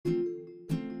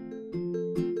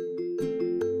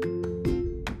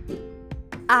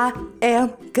I am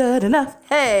good enough.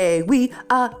 Hey, we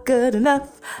are good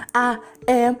enough. I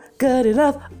am good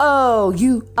enough. Oh,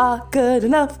 you are good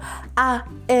enough. I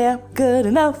am good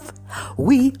enough.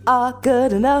 We are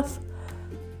good enough.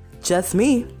 Just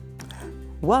me.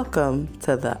 Welcome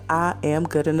to the I Am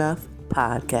Good Enough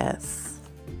podcast.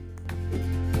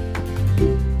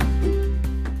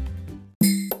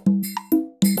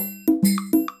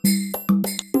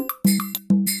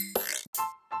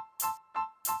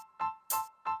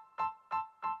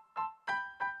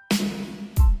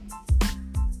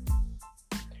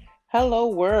 Hello,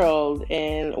 world,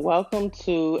 and welcome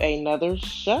to another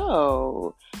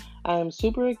show. I'm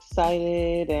super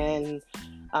excited, and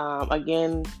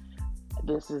again,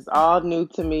 this is all new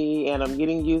to me, and I'm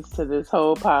getting used to this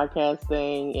whole podcast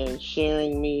thing and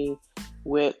sharing me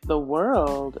with the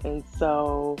world. And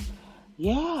so,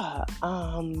 I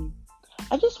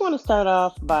just want to start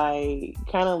off by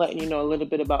kind of letting you know a little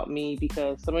bit about me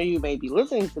because some of you may be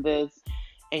listening to this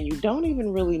and you don't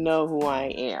even really know who I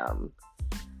am.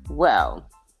 Well,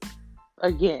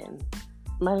 again,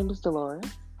 my name is Dolores,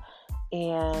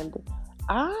 and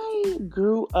I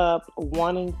grew up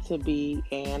wanting to be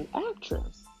an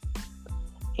actress.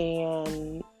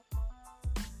 And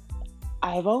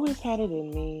I've always had it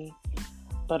in me,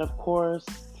 but of course,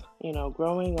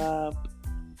 growing up,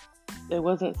 it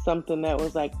wasn't something that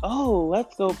was like, oh,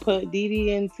 let's go put Dee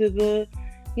Dee into the,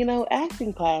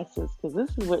 acting classes, because this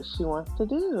is what she wants to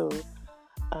do.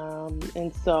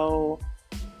 And so,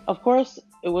 of course,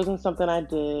 it wasn't something I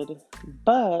did,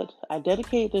 but I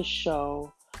dedicate this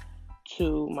show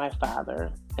to my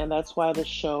father. And that's why the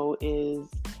show is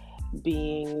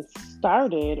being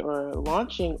started or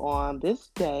launching on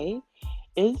this day,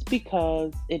 is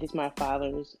because it is my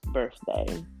father's birthday.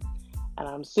 And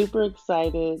I'm super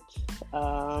excited.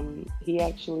 He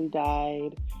actually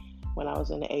died when I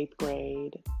was in the 8th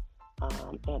grade,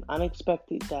 an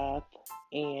unexpected death.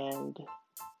 And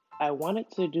I wanted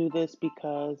to do this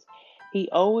because he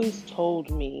always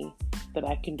told me that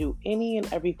I can do any and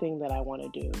everything that I want to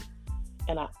do.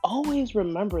 And I always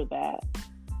remember that.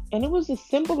 And it was the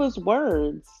simplest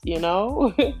words,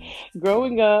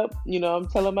 Growing up, I'm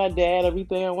telling my dad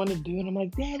everything I want to do. And I'm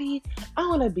like, Daddy, I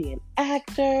want to be an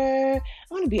actor. I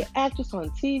want to be an actress on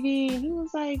TV. And he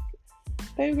was like,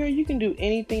 baby girl, you can do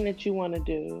anything that you want to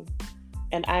do.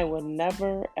 And I will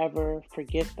never, ever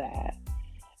forget that.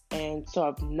 And so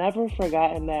I've never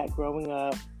forgotten that growing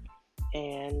up.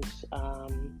 And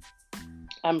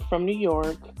I'm from New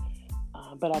York,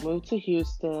 but I moved to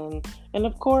Houston. And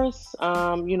of course,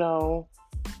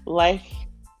 life,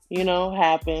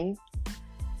 happened.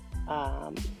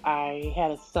 I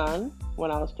had a son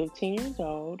when I was 15 years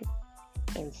old.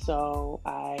 And so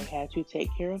I had to take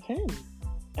care of him.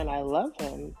 And I love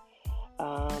him.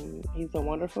 He's a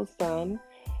wonderful son.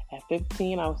 At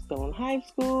 15, I was still in high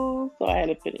school, so I had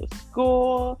to finish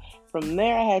school. From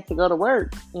there, I had to go to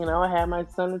work. I had my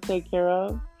son to take care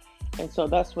of. And so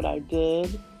that's what I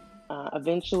did.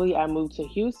 Eventually, I moved to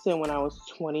Houston when I was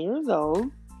 20 years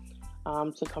old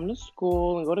to come to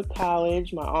school and go to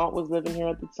college. My aunt was living here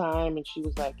at the time, and she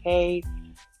was like, hey,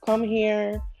 come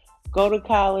here, go to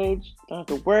college. Don't have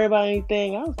to worry about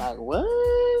anything. I was like,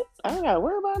 what? I don't got to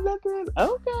worry about nothing?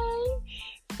 Okay.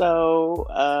 So,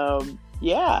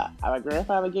 my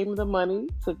grandfather gave me the money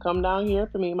to come down here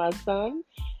for me and my son.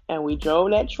 And we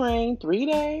drove that train 3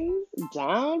 days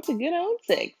down to good old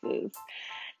Texas.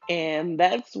 And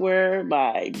that's where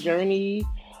my journey,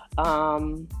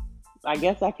 I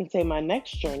guess I can say my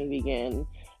next journey began,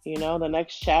 the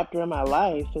next chapter of my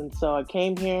life. And so I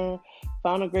came here,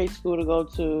 found a great school to go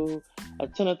to,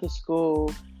 attended the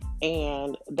school.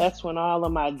 And that's when all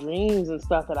of my dreams and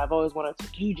stuff that I've always wanted to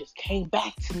do just came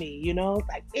back to me, It's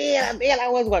like, man, I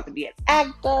always wanted to be an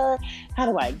actor. How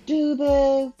do I do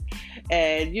this?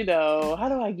 And, how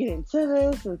do I get into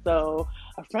this? And so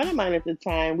a friend of mine at the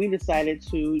time, we decided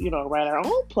to, write our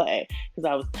own play. Because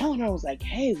I was telling her, I was like,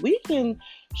 hey, we can,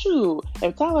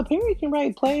 if Tyler Perry can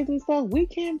write plays and stuff, we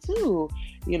can too,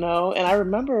 And I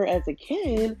remember as a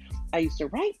kid, I used to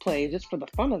write plays just for the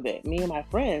fun of it, me and my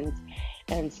friends.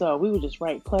 And so we would just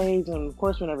write plays, and of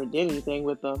course we never did anything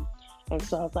with them. And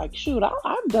so I was like,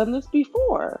 I've done this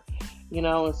before,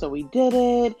 and so we did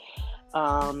it.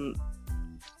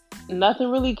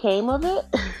 Nothing really came of it,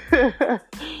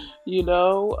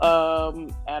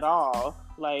 at all.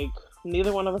 Like,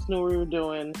 neither one of us knew what we were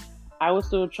doing. I was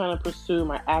still trying to pursue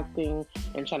my acting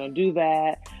and trying to do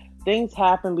that. Things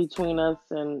happened between us,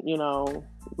 and,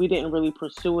 we didn't really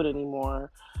pursue it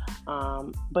anymore.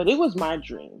 But it was my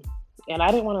dream. And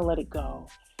I didn't want to let it go.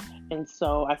 And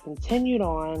so I continued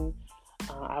on.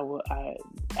 I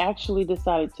actually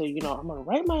decided to, I'm gonna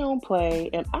write my own play,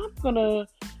 and I'm gonna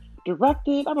direct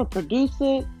it. I'm gonna produce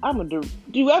it. I'm gonna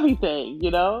do everything.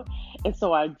 And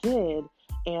so I did,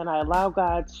 and I allowed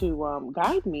God to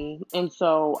guide me. And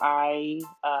so I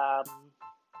was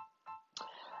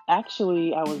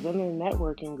in a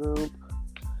networking group,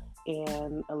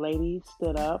 and a lady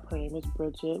stood up. Her name is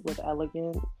Bridget with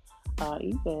Elegant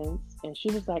Events, and she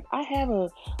was like, "I have a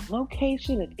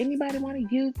location. If anybody want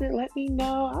to use it, let me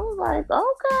know." I was like,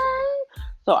 "Okay."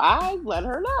 So I let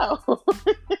her know.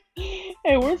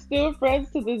 And we're still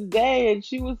friends to this day. And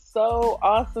she was so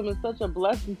awesome and such a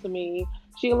blessing to me.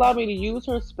 She allowed me to use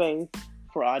her space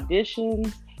for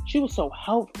auditions. She was so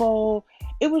helpful.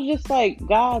 It was just like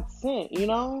God sent.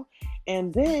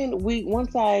 And then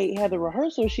once I had the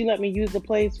rehearsal, she let me use the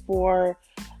place for,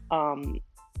 I'm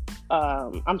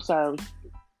sorry,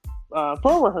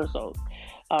 for rehearsals.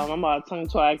 I'm all tongue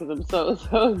tied because I'm so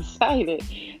excited.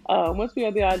 Once we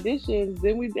had the auditions,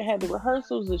 then we had the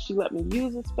rehearsals, and she let me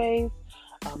use the space.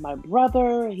 My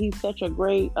brother, he's such a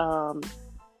great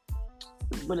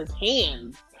with his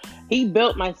hands. He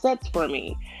built my sets for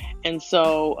me, and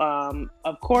so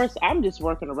of course I'm just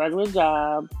working a regular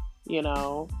job.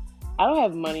 I don't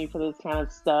have money for this kind of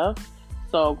stuff,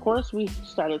 so of course we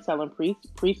started selling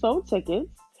pre-sold tickets,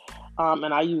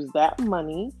 and I used that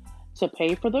money to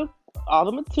pay for all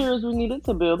the materials we needed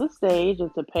to build the stage,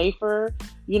 and to pay for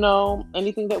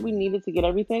anything that we needed to get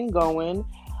everything going.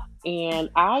 And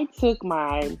I took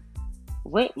my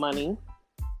rent money,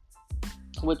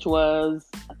 which was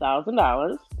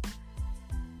 $1,000,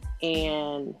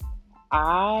 and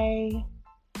I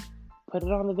put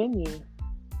it on the venue.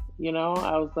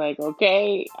 I was like,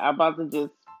 okay, I'm about to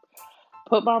just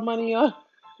put my money on.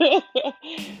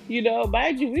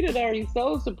 Mind you, we had already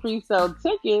sold some pre-sold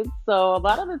tickets, so a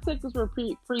lot of the tickets were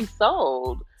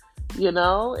pre-sold.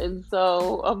 And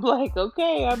so I'm like,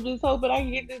 okay, I'm just hoping I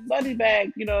can get this money back.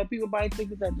 People buy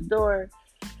tickets at the door.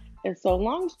 And so,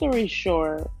 long story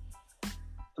short,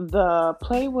 the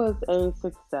play was a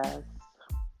success.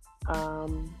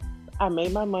 I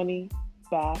made my money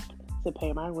back to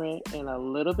pay my rent and a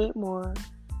little bit more.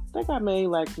 I think I made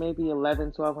like maybe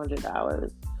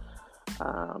 $1,100-$1,200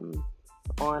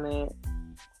 on it.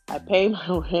 I paid my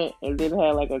rent and then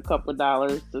had like a couple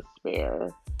dollars to spare.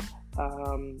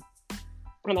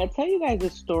 And I tell you guys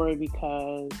this story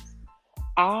because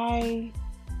I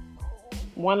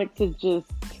wanted to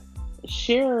just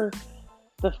share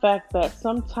the fact that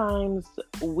sometimes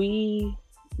we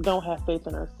don't have faith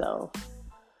in ourselves.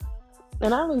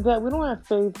 And not only that, we don't have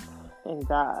faith in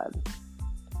God.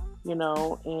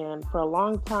 And for a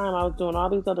long time I was doing all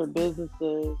these other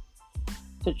businesses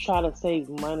to try to save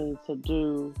money to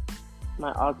do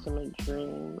my ultimate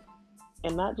dream.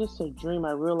 And not just a dream,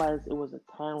 I realized it was a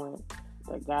talent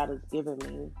that God has given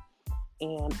me.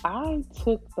 And I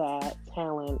took that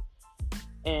talent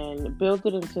and built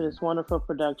it into this wonderful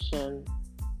production.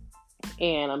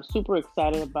 And I'm super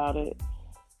excited about it.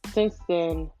 Since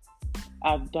then,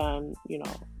 I've done,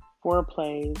 4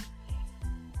 plays,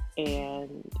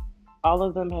 and all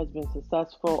of them has been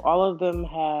successful. All of them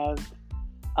have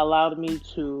allowed me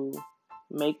to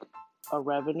make a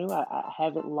revenue. I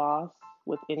haven't lost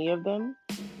with any of them.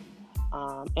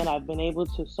 And I've been able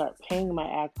to start paying my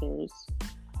actors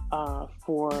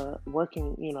for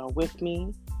working, with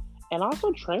me, and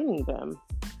also training them.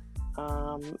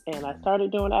 And I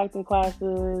started doing acting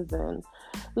classes, and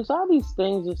just all these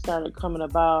things just started coming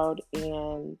about.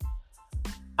 And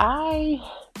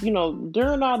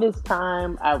during all this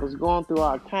time, I was going through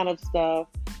all kind of stuff.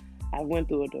 I went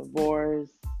through a divorce,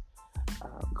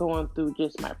 going through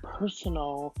just my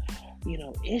personal,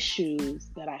 issues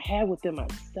that I had within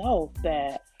myself,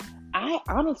 that I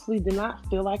honestly did not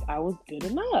feel like I was good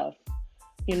enough.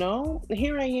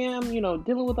 Here I am,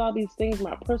 dealing with all these things in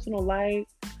my personal life.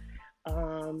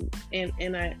 And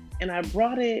I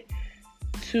brought it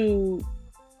to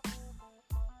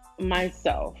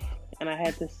myself, and I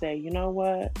had to say, you know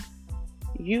what?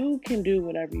 You can do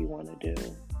whatever you want to do.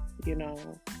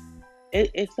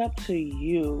 It's up to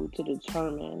you to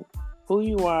determine who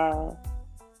you are,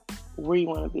 where you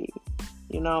want to be.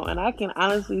 And I can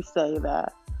honestly say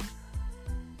that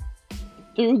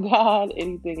through God,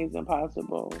 anything is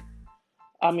impossible.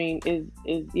 I mean,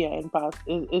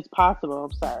 impossible. It's possible.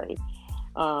 I'm sorry.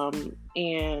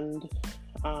 And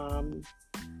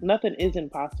nothing is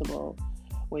impossible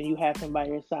when you have Him by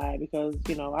your side, because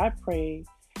I pray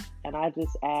and I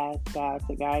just ask God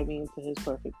to guide me into His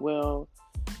perfect will.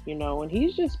 And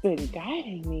He's just been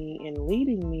guiding me and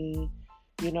leading me,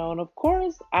 And of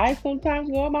course, I sometimes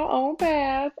go on my own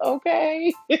path,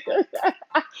 okay?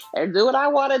 And do what I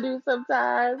want to do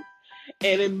sometimes.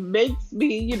 And it makes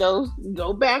me,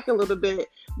 go back a little bit.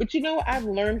 But I've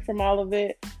learned from all of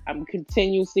it. I'm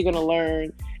continuously going to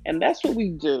learn. And that's what we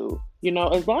do.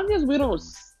 As long as we don't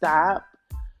stop,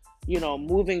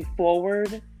 moving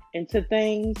forward into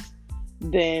things,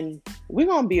 then we're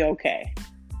going to be okay.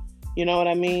 You know what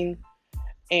I mean?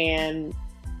 And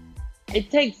it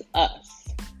takes us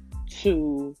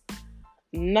to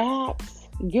not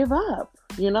give up,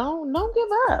 don't give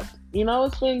up.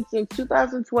 It's been since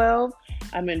 2012.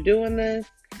 I've been doing this,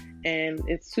 and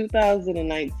it's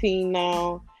 2019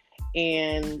 now.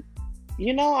 And,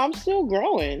 I'm still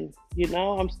growing,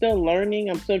 I'm still learning.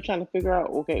 I'm still trying to figure out,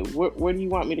 okay, where do you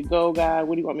want me to go, God?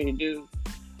 What do you want me to do?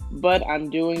 But I'm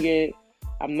doing it.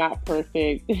 I'm not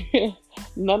perfect.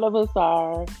 None of us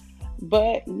are.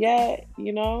 But yet,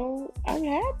 I'm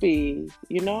happy,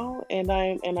 and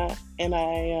I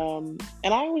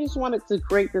just wanted to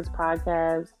create this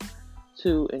podcast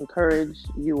to encourage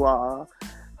you all,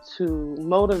 to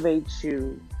motivate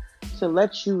you, to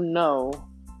let you know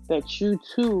that you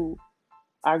too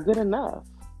are good enough,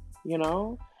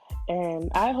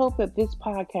 and I hope that this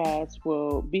podcast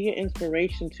will be an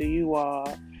inspiration to you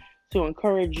all, to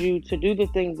encourage you to do the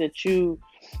things that you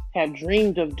have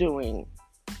dreamed of doing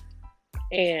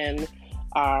and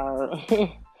are,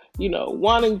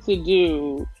 wanting to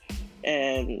do,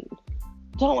 and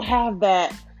don't have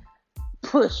that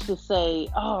push to say,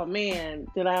 oh man,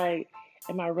 am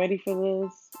I ready for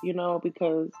this?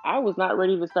 Because I was not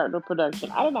ready to start the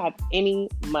production. I didn't have any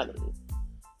money.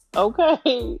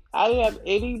 Okay. I didn't have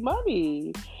any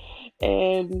money.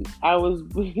 And I was,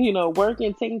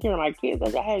 working, taking care of my kids.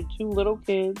 I had 2 little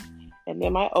kids, and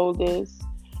then my oldest.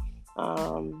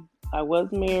 I was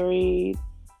married.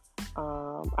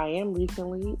 I am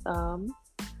recently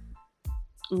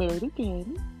married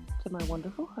again to my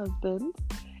wonderful husband.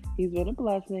 He's been a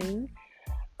blessing.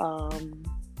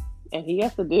 And he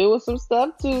has to deal with some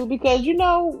stuff too, because,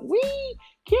 we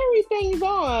carry things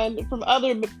on from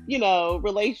other,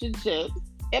 relationships.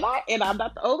 And I'm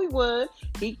not the only one.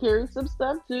 He carries some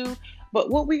stuff too. But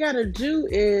what we got to do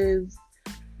is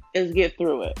get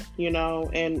through it,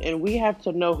 and we have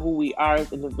to know who we are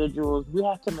as individuals. We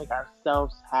have to make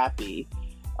ourselves happy.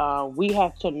 We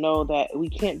have to know that we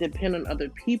can't depend on other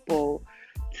people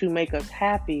to make us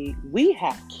happy. We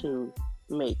have to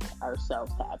make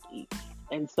ourselves happy.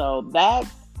 And so that's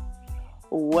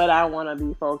what I want to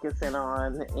be focusing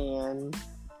on. And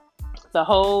the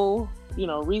whole,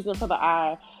 reason for the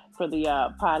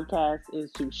podcast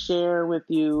is to share with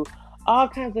you all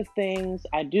kinds of things.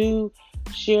 I do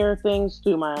share things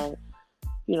through my,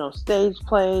 stage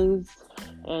plays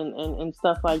and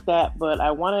stuff like that. But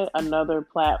I wanted another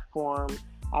platform.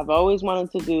 I've always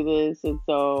wanted to do this, and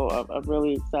so I'm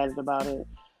really excited about it.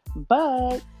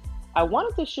 But I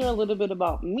wanted to share a little bit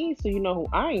about me so you know who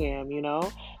I am,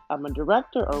 I'm a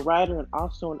director, a writer, and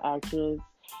also an actress.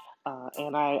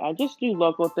 And I just do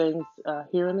local things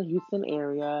here in the Houston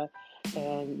area.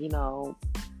 And,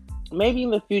 maybe in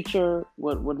the future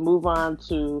would move on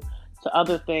to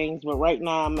other things. But right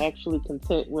now I'm actually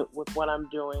content with what I'm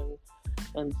doing.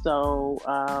 And so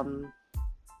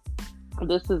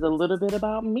this is a little bit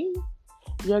about me,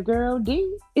 your girl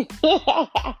D.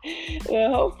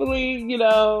 And hopefully,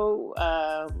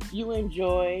 you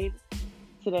enjoyed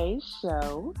today's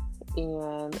show.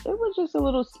 And it was just a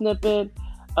little snippet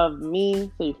of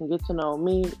me so you can get to know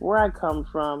me, where I come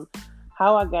from,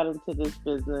 how I got into this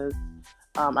business.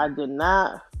 I did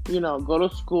not, go to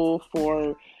school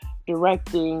for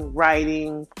directing,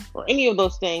 writing, or any of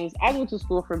those things. I went to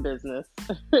school for business.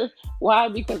 Why?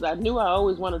 Because I knew I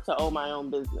always wanted to own my own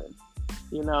business,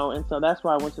 and so that's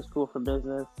why I went to school for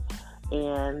business.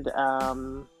 And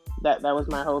that was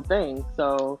my whole thing.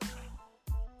 So,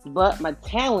 but my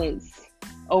talents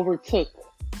overtook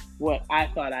what I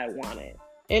thought I wanted.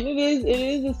 And it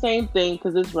is the same thing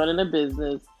because it's running a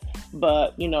business.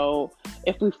 But,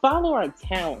 if we follow our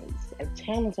talents are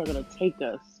going to take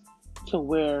us to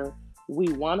where we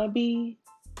want to be,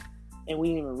 and we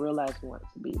didn't even realize we wanted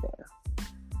to be there.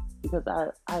 Because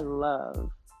I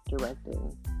love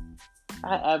directing.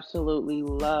 I absolutely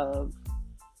love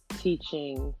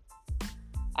teaching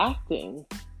acting,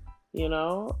 and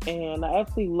I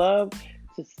absolutely love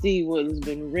to see what has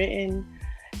been written,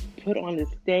 put on the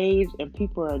stage, and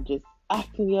people are just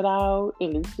acting it out,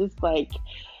 and it's just like,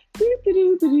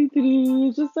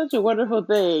 it's just such a wonderful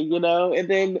thing, and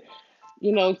then,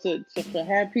 to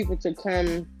have people to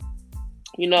come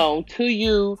to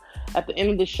you at the end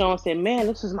of the show and say, man,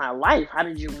 this is my life. How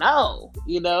did you know?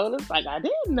 And it's like, I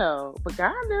didn't know, but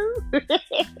God knew.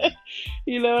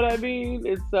 You know what I mean?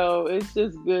 And so it's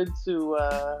just good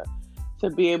to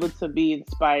be able to be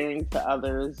inspiring to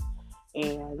others.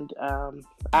 And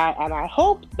I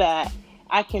hope that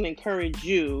I can encourage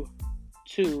you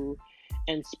to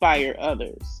inspire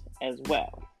others as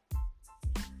well.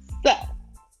 So,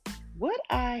 what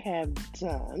I have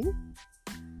done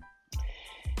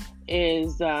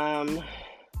is I'm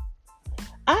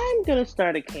going to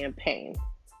start a campaign.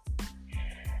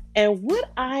 And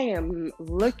what I am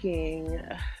looking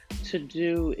to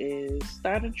do is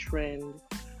start a trend.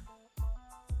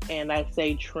 And I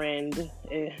say trend,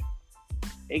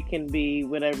 it can be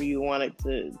whatever you want it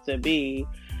to be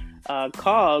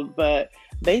called. But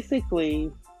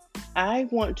basically, I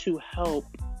want to help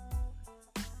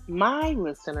my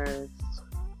listeners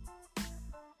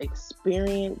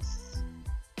experience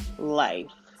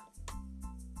life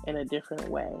in a different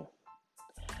way,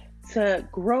 to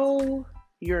grow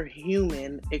your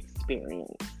human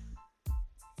experience,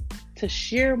 to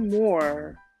share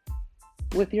more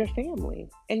with your family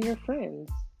and your friends,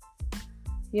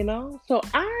 So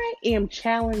I am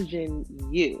challenging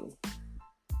you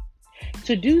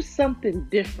to do something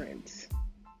different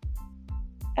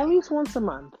at least once a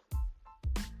month.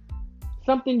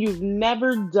 Something you've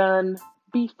never done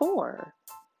before.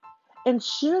 And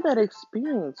share that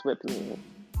experience with me.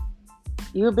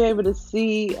 You'll be able to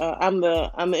see on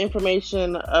the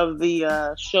information of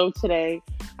the show today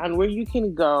on where you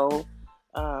can go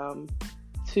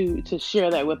to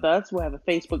share that with us. We'll have a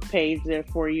Facebook page there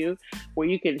for you where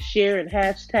you can share and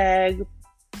hashtag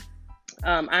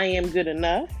I am good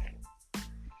enough,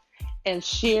 and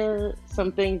share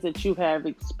some things that you have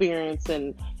experienced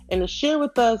and to share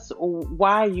with us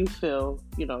why you feel,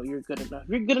 you're good enough.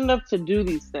 You're good enough to do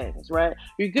these things, right?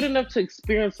 You're good enough to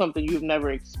experience something you've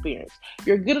never experienced.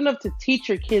 You're good enough to teach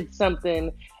your kids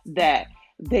something that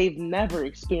they've never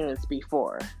experienced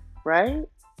before, right?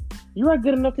 You are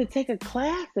good enough to take a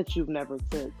class that you've never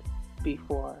took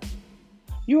before.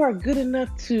 You are good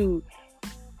enough to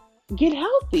get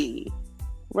healthy,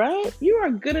 right? You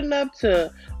are good enough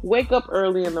to wake up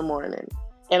early in the morning.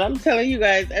 And I'm telling you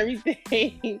guys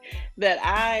everything that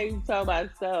I tell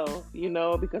myself,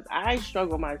 because I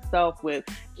struggle myself with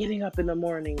getting up in the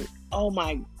morning. Oh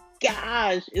my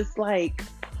gosh. It's like,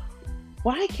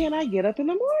 why can't I get up in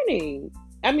the morning?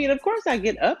 I mean, of course I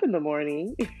get up in the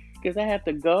morning because I have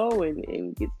to go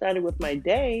and get started with my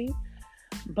day.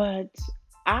 But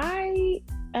I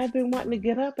have been wanting to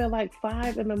get up at like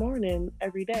 5 in the morning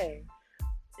every day.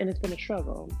 And it's been a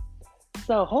struggle.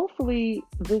 So hopefully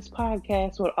this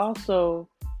podcast will also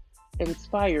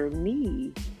inspire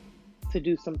me to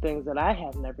do some things that I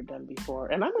have never done before.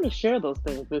 And I'm going to share those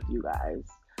things with you guys.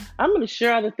 I'm going to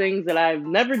share the things that I've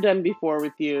never done before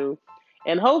with you.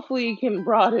 And hopefully it can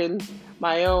broaden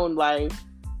my own life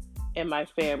and my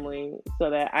family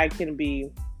so that I can be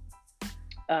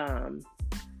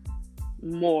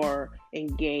more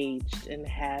engaged and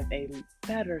have a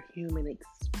better human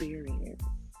experience.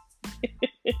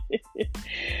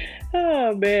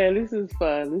 Oh man, this is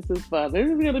fun. This is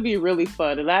going to be really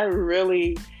fun. And I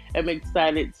really am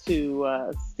excited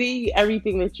to see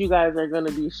everything that you guys are going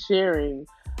to be sharing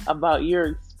about your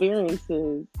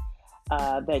experiences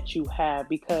that you have,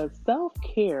 because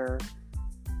self-care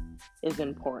is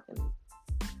important.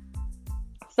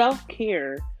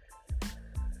 Self-care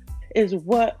is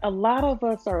what a lot of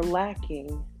us are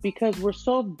lacking because we're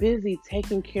so busy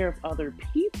taking care of other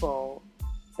people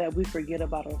that we forget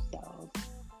about ourselves,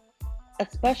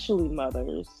 especially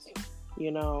mothers.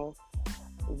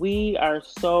 We are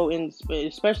so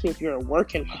especially if you're a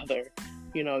working mother,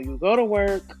 you go to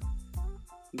work,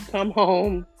 you come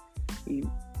home,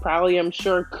 you probably, I'm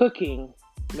sure, cooking,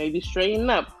 maybe straightening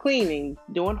up, cleaning,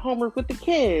 doing homework with the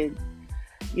kids,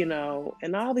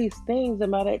 and all these things.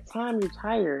 And by that time you're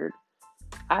tired.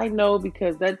 I know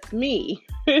because that's me,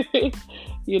 and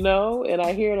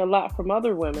I hear it a lot from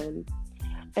other women.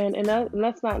 And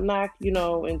let's not knock,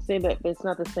 and say that it's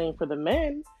not the same for the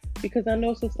men, because I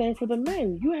know it's the same for the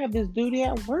men. You have this duty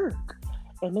at work,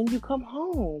 and then you come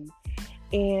home.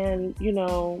 And,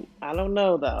 I don't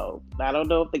know, though. I don't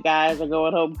know if the guys are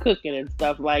going home cooking and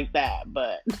stuff like that.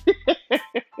 But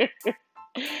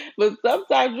but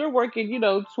sometimes you're working,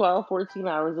 12, 14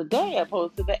 hours a day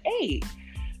opposed to the 8,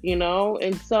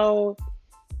 And so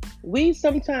we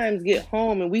sometimes get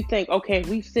home and we think, okay,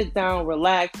 we sit down,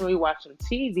 relax, and we watching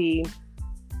TV.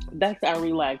 That's our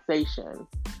relaxation.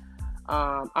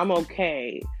 I'm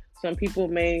okay. Some people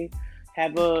may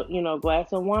have a,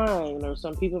 glass of wine, or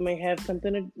some people may have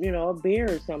something, a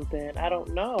beer or something. I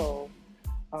don't know.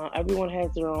 Everyone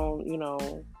has their own,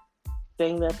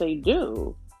 thing that they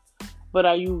do. But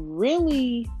are you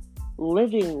really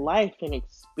living life and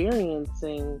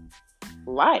experiencing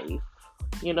life?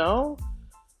 You know,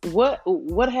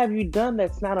 what have you done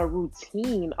that's not a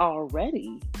routine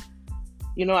already?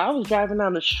 I was driving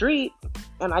down the street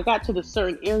and I got to the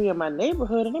certain area of my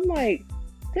neighborhood and I'm like,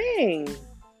 dang,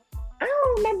 I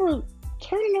don't remember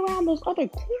turning around those other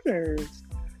corners.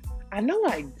 I know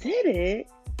I did it,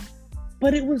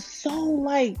 but it was so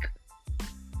like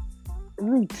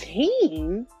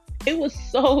routine. It was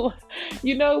so,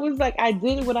 it was like I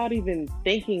did it without even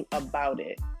thinking about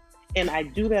it. And I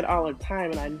do that all the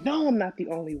time. And I know I'm not the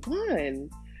only one.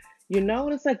 And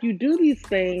it's like you do these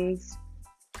things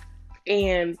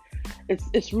and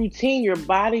it's routine. Your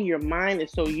body, your mind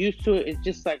is so used to it. It's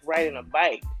just like riding a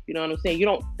bike. You know what I'm saying? You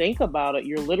don't think about it.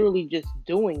 You're literally just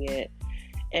doing it.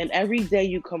 And every day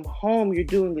you come home, you're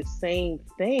doing the same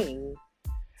thing.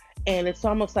 And it's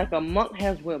almost like a month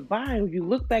has went by. And you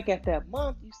look back at that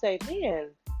month, you say, man,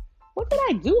 what did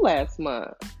I do last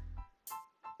month?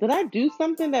 Did I do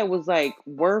something that was like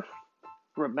worth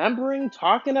remembering,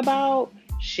 talking about,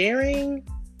 sharing?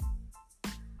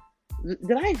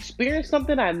 Did I experience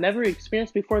something I've never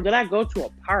experienced before? Did I go to a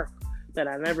park that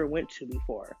I never went to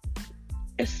before?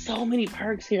 There's so many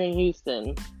parks here in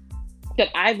Houston that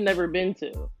I've never been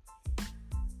to.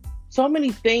 So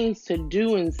many things to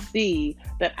do and see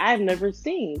that I've never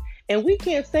seen. And we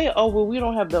can't say, oh, well, we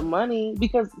don't have the money,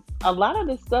 because a lot of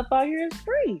this stuff out here is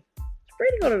free. It's free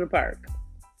to go to the park.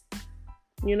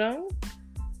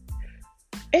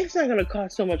 It's not going to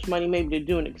cost so much money maybe to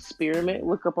do an experiment.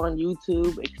 Look up on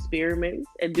YouTube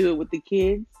experiments and do it with the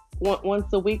kids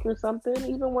once a week or something,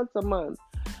 even once a month.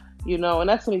 And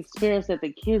that's an experience that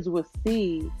the kids will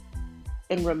see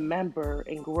and remember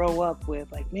and grow up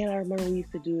with. Like, man, I remember we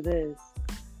used to do this.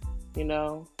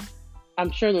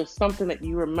 I'm sure there's something that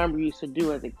you remember you used to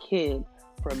do as a kid.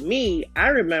 For me, I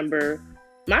remember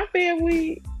my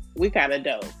family, we kind of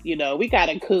dope, we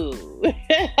kind of cool.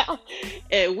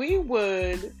 And we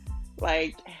would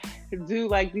like do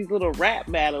like these little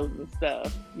rap battles and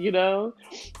stuff,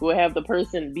 We'll have the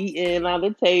person beating on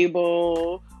the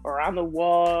table or on the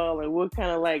wall, and we'll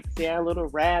kind of like say our little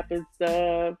rap and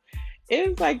stuff.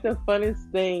 It's like the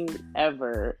funnest thing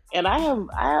ever. And I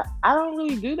don't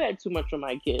really do that too much with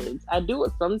my kids. I do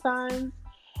it sometimes,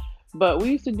 but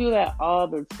we used to do that all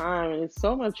the time, and it's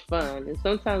so much fun. And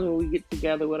sometimes when we get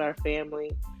together with our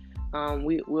family,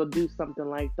 we'll do something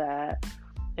like that.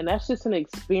 And that's just an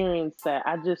experience that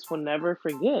I just will never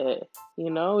forget,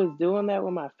 is doing that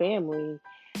with my family.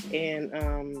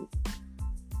 And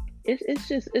it's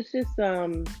just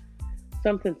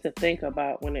something to think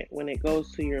about when it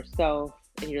goes to yourself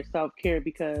and your self-care,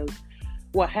 because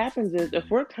what happens is if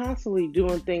we're constantly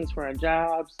doing things for our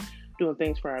jobs, doing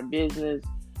things for our business,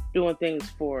 doing things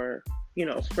for,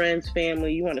 friends,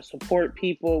 family, you want to support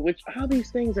people, which all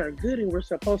these things are good and we're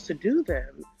supposed to do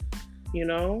them,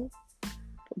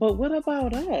 But what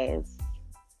about us?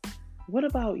 What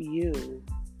about you?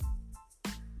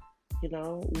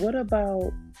 What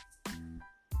about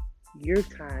your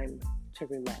time to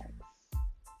relax?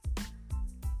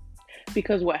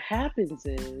 Because what happens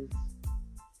is,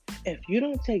 if you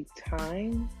don't take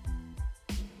time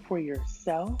for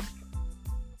yourself,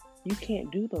 you can't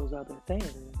do those other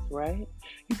things, right?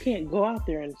 You can't go out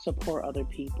there and support other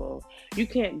people. You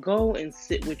can't go and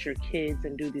sit with your kids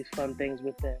and do these fun things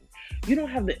with them. You don't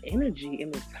have the energy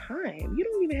and the time. You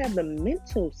don't even have the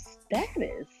mental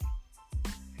status.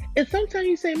 And sometimes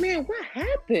you say, man, what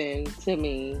happened to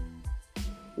me?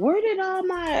 Where did all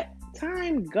my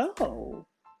time go?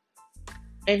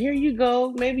 And here you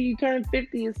go, maybe you turn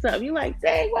 50 or something. You're like,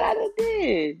 dang, what I done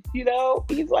did,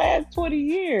 these last 20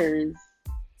 years.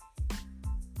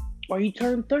 Or you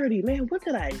turn 30, man, what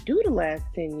did I do the last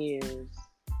 10 years?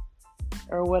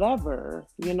 Or whatever,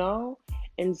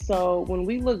 And so when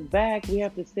we look back, we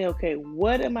have to say, okay,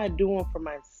 what am I doing for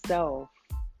myself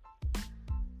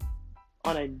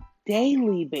on a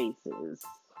daily basis?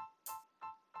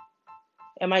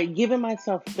 Am I giving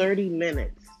myself 30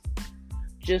 minutes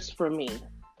just for me?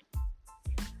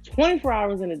 24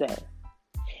 hours in a day.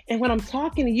 And when I'm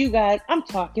talking to you guys, I'm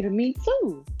talking to me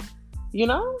too,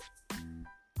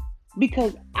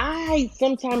 Because I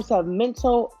sometimes have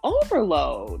mental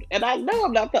overload, and I know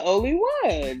I'm not the only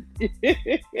one.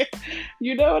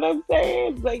 You know what I'm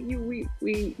saying? Like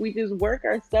we just work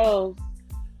ourselves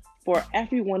for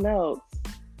everyone else,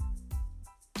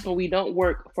 but we don't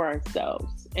work for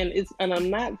ourselves. And I'm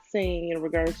not saying in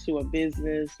regards to a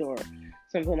business or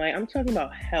something like. I'm talking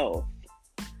about health.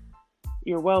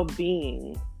 your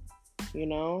well-being, you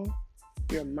know,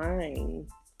 your mind,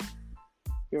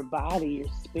 your body, your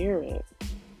spirit.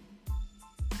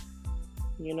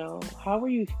 How are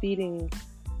you feeding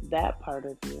that part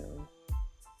of you?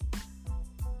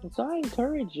 And so I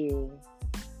encourage you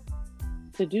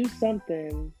to do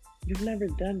something you've never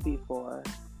done before.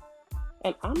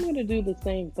 And I'm going to do the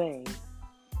same thing.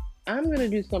 I'm going to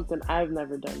do something I've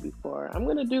never done before. I'm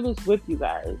going to do this with you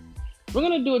guys. We're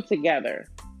going to do it together.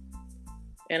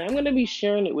 And I'm going to be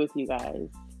sharing it with you guys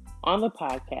on the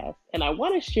podcast. And I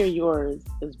want to share yours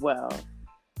as well.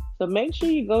 So make sure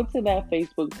you go to that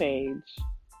Facebook page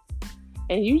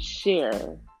and you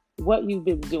share what you've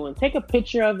been doing. Take a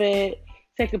picture of it.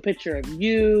 Take a picture of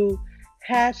you.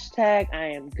 Hashtag I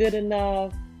am good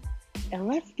enough. And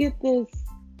let's get this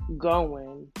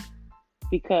going,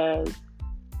 because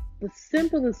the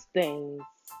simplest things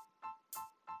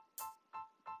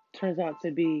turns out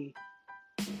to be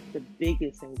the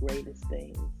biggest and greatest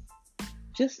things.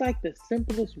 Just like the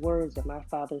simplest words that my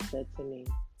father said to me: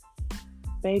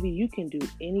 baby, you can do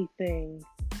anything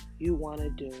you want to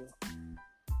do.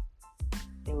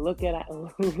 And look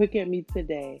at me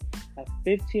today. A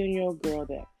 15-year-old girl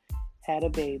that had a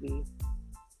baby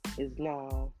is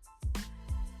now,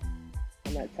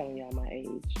 I'm not telling y'all my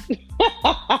age,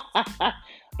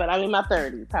 but I'm in my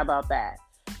 30s. How about that?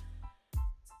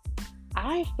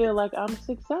 I feel like I'm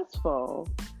successful.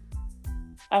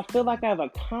 I feel like I've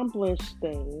accomplished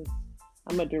things.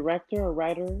 I'm a director, a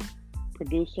writer,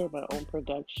 producer of my own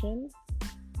production,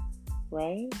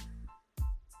 right?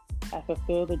 I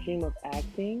fulfill the dream of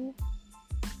acting.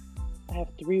 I have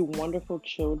 3 wonderful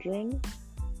children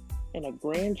and a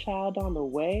grandchild on the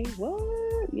way.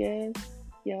 What? Yes.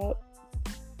 Yep.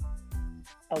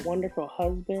 A wonderful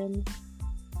husband,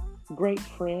 great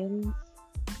friends.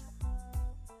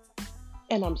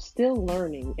 And I'm still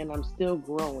learning and I'm still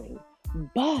growing.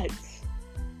 But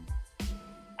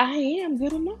I am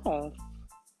good enough.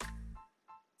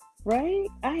 Right?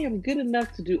 I am good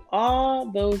enough to do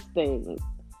all those things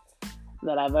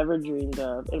that I've ever dreamed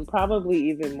of, and probably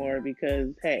even more,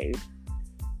 because hey,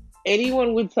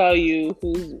 anyone would tell you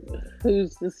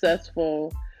who's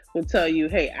successful would tell you,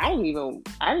 hey, I didn't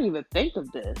even think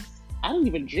of this. I didn't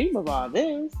even dream of all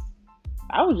this.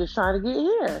 I was just trying to get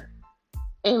here.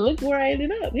 And look where I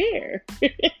ended up here.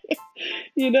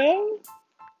 you know?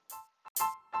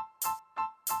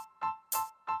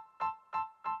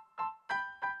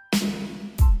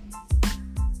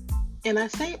 And I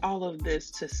say all of this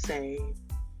to say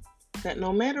that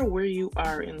no matter where you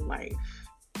are in life,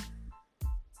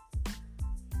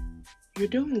 you're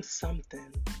doing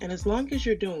something. And as long as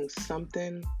you're doing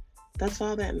something, that's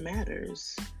all that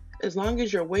matters. As long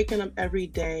as you're waking up every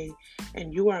day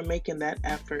and you are making that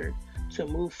effort to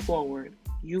move forward,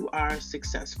 you are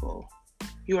successful.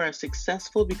 You are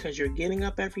successful because you're getting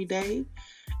up every day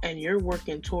and you're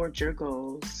working towards your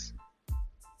goals.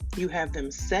 You have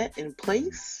them set in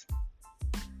place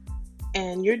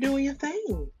and you're doing your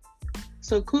thing.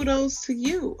 So kudos to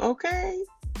you, okay?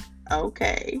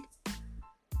 Okay.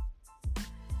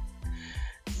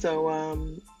 So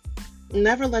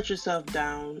never let yourself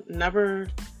down. Never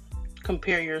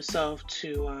compare yourself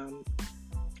to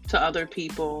other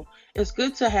people. It's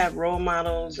good to have role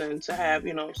models and to have,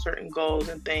 certain goals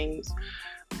and things,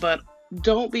 but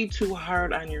don't be too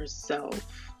hard on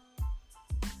yourself.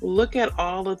 Look at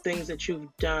all the things that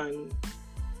you've done.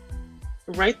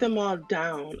 Write them all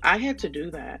down. I had to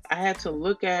do that. I had to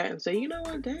look at and say, you know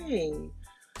what, dang,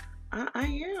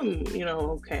 I am,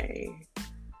 okay.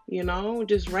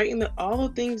 Just writing all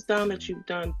the things down that you've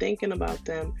done, thinking about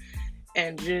them,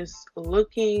 and just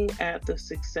looking at the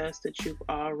success that you've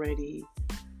already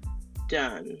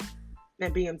done,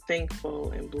 and being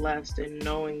thankful and blessed and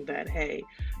knowing that, hey,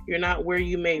 you're not where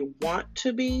you may want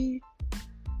to be,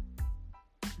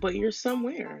 but you're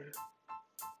somewhere.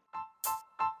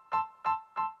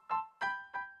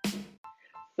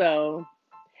 So,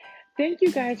 thank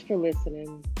you guys for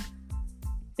listening.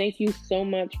 Thank you so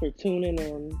much for tuning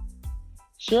in.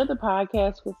 Share the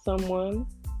podcast with someone.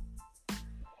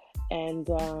 And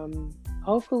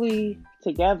hopefully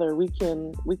together we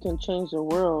can change the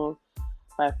world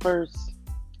by first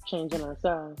changing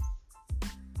ourselves.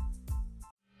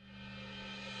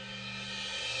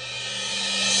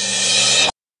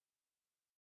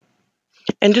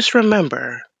 And just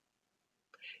remember,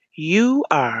 you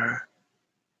are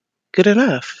good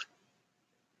enough.